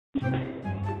Hey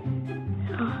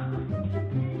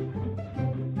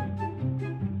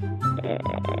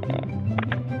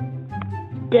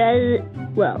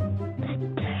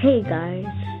guys,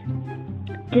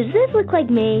 does this look like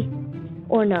me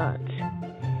or not?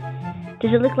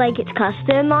 Does it look like it's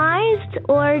customized,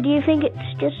 or do you think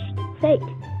it's just fake?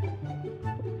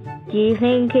 Do you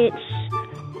think it's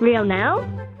real now?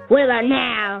 What about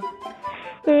now?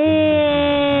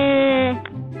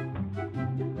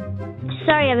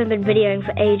 Sorry, I haven't been videoing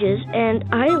for ages, and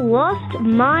I lost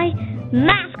my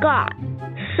mascot.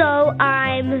 So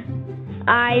I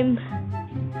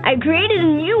created a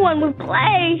new one with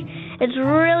Play. It's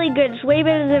really good. It's way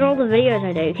better than all the videos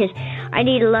I do, because I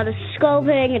need a lot of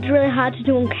sculpting. It's really hard to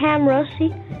do on camera.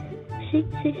 See?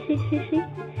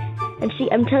 And see,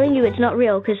 I'm telling you it's not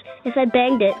real, because if I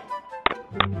banged it,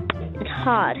 it's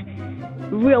hard.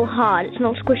 Real hard. It's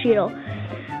not squishy at all.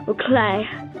 With Clay.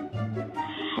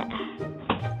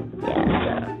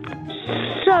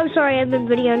 Yeah, so sorry I've been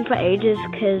videoing for ages,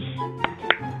 because,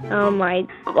 oh my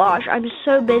gosh, I'm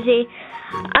so busy.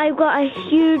 I've got a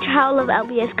huge haul of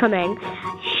LPS coming.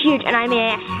 Huge, and I mean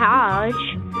a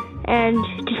huge. And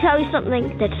to tell you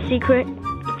something that's a secret,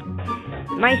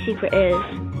 my secret is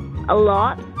a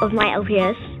lot of my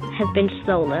LPS have been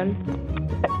stolen.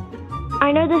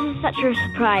 I know this is such a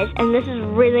surprise, and this is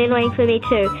really annoying for me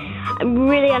too. I'm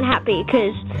really unhappy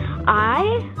because I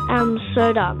am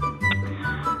so dumb.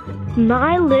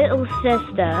 My little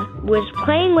sister was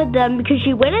playing with them because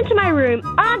she went into my room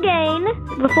again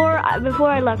before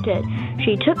I locked it.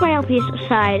 She took my LPS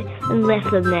aside and left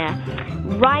them there,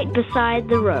 right beside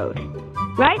the road.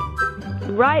 Right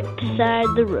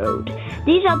beside the road.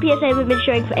 These LPS I haven't been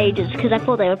showing for ages because I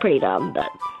thought they were pretty dumb,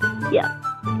 but yeah.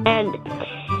 And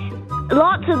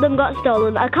lots of them got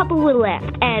stolen, a couple were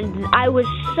left, and I was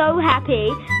so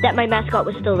happy that my mascot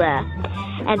was still there.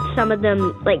 And some of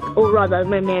them, or rather,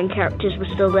 my main characters were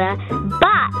still there,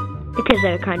 but because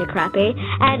they were kind of crappy.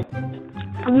 And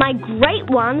my great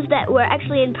ones that were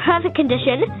actually in perfect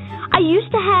condition, I used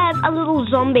to have a little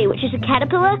zombie, which is a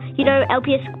caterpillar. You know,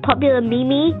 LPS popular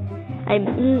Mimi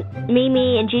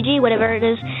and Gigi, whatever it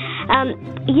is.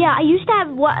 Yeah, I used to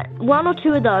have one or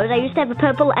two of those. I used to have a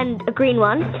purple and a green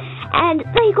one, and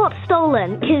they got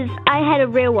stolen because I had a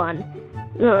real one.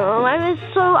 Oh, I was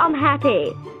so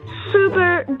unhappy.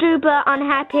 Super duper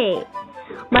unhappy.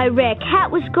 My rare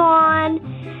cat was gone.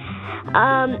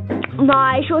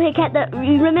 My short hair cat that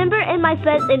you remember in my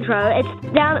first intro, it's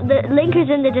down, the link is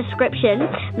in the description,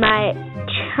 my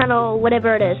channel,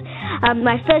 whatever it is.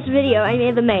 My first video I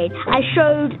ever made, I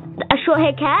showed a short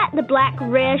hair cat, the black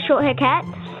rare short hair cat,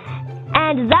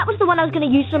 and that was the one I was going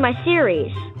to use for my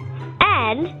series.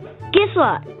 And guess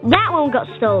what? That one got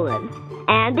stolen.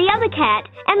 And the other cat,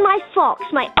 and my fox,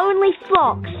 my only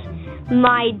fox.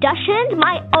 My dachshund,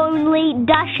 my only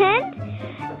dachshund,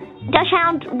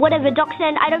 whatever,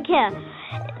 dachshund, I don't care.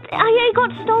 It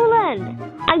got stolen.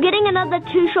 I'm getting another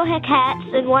 2 short hair cats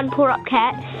and 1 pour up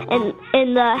cat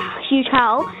in the huge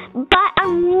haul, but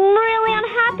I'm really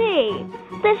unhappy.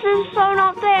 This is so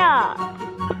not fair.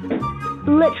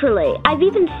 Literally, I've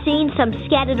even seen some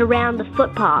scattered around the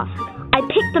footpath. I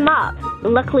picked them up.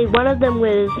 Luckily, one of them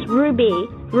was Ruby,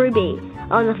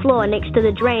 on the floor next to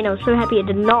the drain. I was so happy it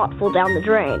did not fall down the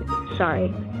drain.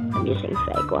 Sorry, I'm using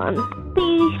fake one.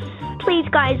 Please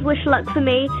guys, wish luck for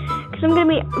me, because I'm going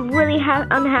to be really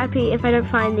unhappy if I don't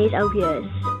find these LPS.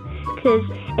 Because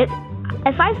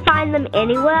if I find them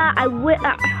anywhere, I'm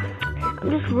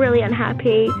just really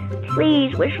unhappy.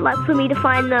 Please wish luck for me to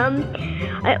find them.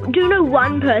 I do know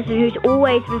one person who's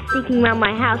always been sneaking around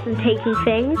my house and taking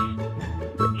things,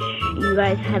 which you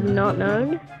guys have not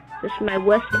known. This is my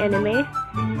worst enemy.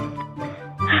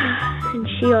 And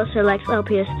she also likes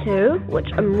LPS too,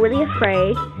 which I'm really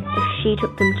afraid if she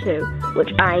took them too,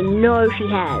 which I know she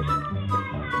has.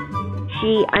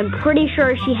 I'm pretty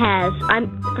sure she has.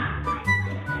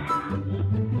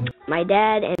 My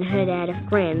dad and her dad are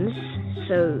friends,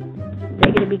 so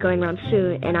they're gonna be going around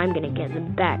soon, and I'm gonna get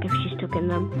them back if she's taken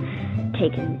them.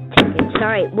 Taken.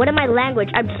 Sorry, what am I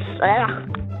language?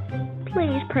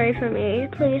 Please pray for me.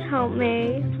 Please help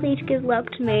me. Please give luck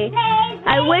to me.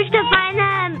 I wish to find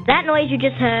them. That noise you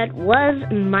just heard was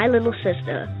my little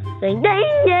sister. Saying,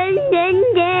 ding, ding, ding,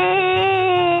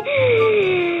 ding.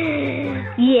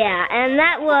 Yeah, and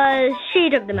that was, she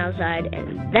took them outside,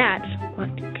 and that's what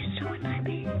is so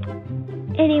unhappy.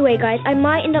 Anyway, guys, I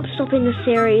might end up stopping the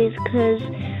series, because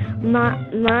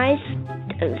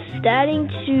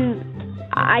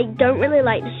I don't really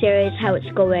like the series, how it's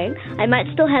going. I might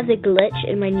still have the glitch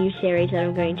in my new series that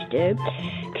I'm going to do,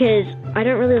 because I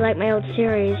don't really like my old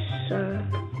series, so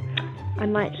I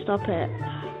might stop it.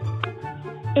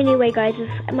 Anyway, guys,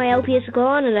 my LPS are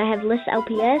gone and I have less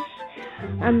LPS.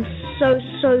 I'm so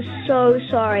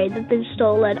sorry they've been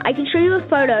stolen. I can show you a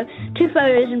photo, 2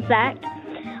 photos in fact,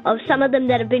 of some of them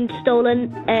that have been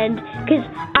stolen, and because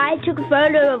I took a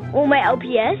photo of all my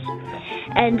LPS,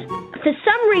 and for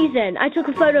some reason I took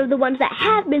a photo of the ones that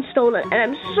have been stolen, and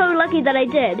I'm so lucky that I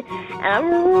did, and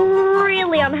I'm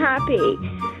really unhappy.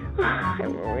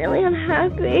 I'm really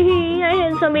unhappy. I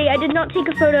hate Zombie. I did not take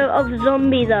a photo of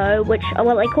Zombie though, which,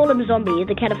 well, I call him Zombie,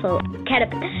 the caterpillar,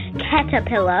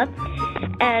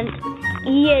 and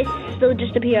yes, they'll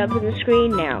just appear up on the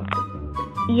screen now.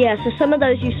 Yeah, so some of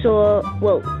those you saw,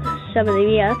 well, some of them,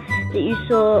 yeah, that you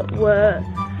saw were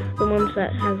the ones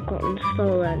that have gotten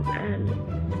stolen, and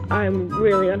I'm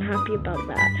really unhappy about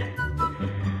that.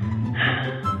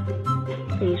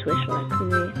 Please wish luck for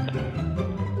me.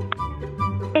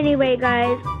 Anyway,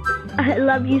 guys, I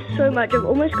love you so much. I've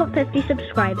almost got 50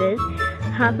 subscribers,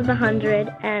 half of 100,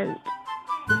 and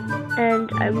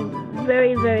I'm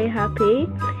very happy.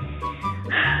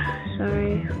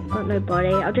 Sorry, got no body.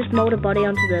 I'll just mold a body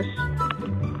onto this.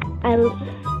 I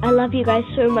love you guys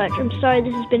so much. I'm sorry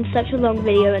this has been such a long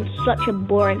video and such a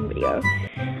boring video.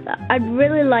 I'd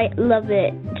really love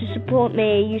it to support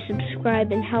me. You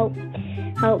subscribe and help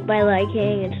by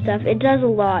liking and stuff. It does a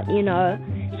lot, you know.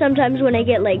 Sometimes when I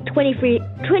get like 23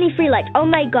 likes, oh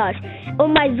my gosh,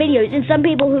 on my videos, and some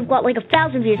people who've got like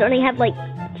 1,000 views only have like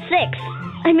 6.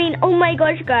 I mean, oh my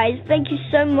gosh, guys, thank you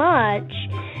so much.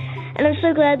 And I'm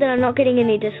so glad that I'm not getting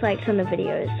any dislikes on the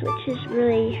videos, which is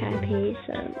really happy.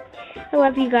 So I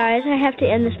love you guys. I have to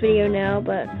end this video now,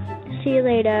 but see you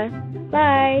later.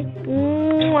 Bye.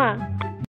 Mwah.